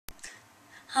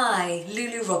Hi,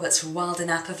 Lulu Roberts from Wild in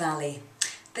Napa Valley.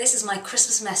 This is my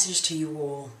Christmas message to you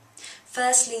all.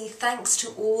 Firstly, thanks to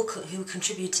all who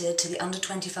contributed to the under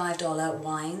 $25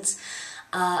 wines.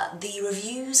 The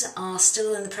reviews are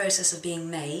still in the process of being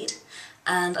made,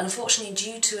 and unfortunately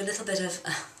due to a little bit of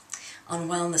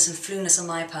unwellness and flu-ness on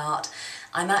my part,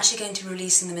 I'm actually going to be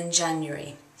releasing them in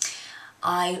January.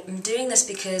 I'm doing this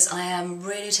because I am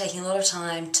really taking a lot of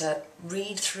time to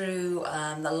read through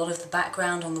a lot of the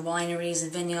background on the wineries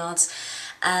and vineyards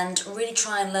and really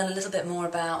try and learn a little bit more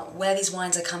about where these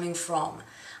wines are coming from.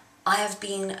 I have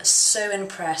been so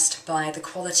impressed by the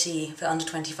quality for under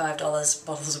 $25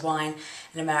 bottles of wine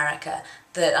in America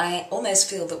that I almost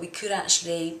feel that we could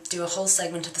actually do a whole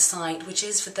segment of the site which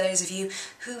is for those of you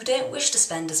who don't wish to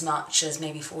spend as much as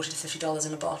maybe $40 to $50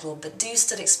 in a bottle, but do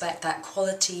still expect that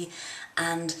quality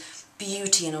and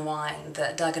beauty in a wine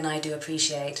that Doug and I do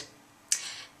appreciate.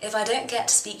 If I don't get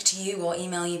to speak to you or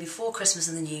email you before Christmas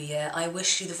and the New Year, I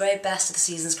wish you the very best of the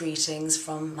season's greetings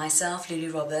from myself,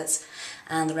 Lulu Roberts,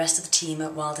 and the rest of the team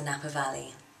at Wild in Napa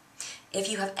Valley. If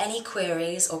you have any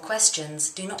queries or questions,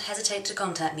 do not hesitate to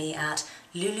contact me at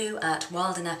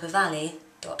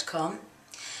lulu@wildinapavalley.com,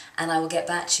 and I will get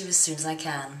back to you as soon as I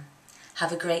can.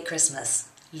 Have a great Christmas.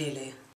 Lulu.